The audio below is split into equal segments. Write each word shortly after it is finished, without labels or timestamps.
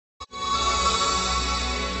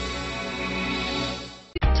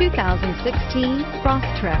2016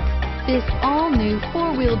 Crosstrek. This all-new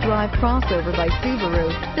four-wheel drive crossover by Subaru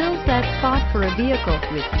fills that spot for a vehicle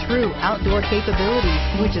with true outdoor capabilities,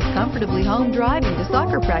 which is comfortably home driving to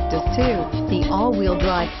soccer practice too. The all-wheel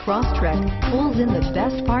drive Crosstrek pulls in the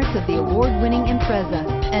best parts of the award-winning Impreza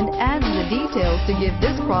and adds the details to give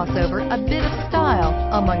this crossover a bit of style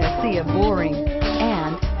among a sea of boring.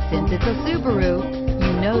 And since it's a Subaru,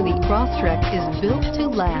 you know the Crosstrek is built to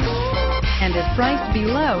last and is priced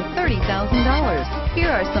below $30,000. Here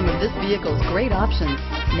are some of this vehicle's great options: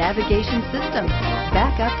 navigation system,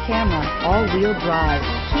 backup camera, all-wheel drive,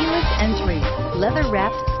 keyless entry,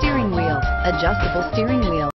 leather-wrapped steering wheel, adjustable steering wheel,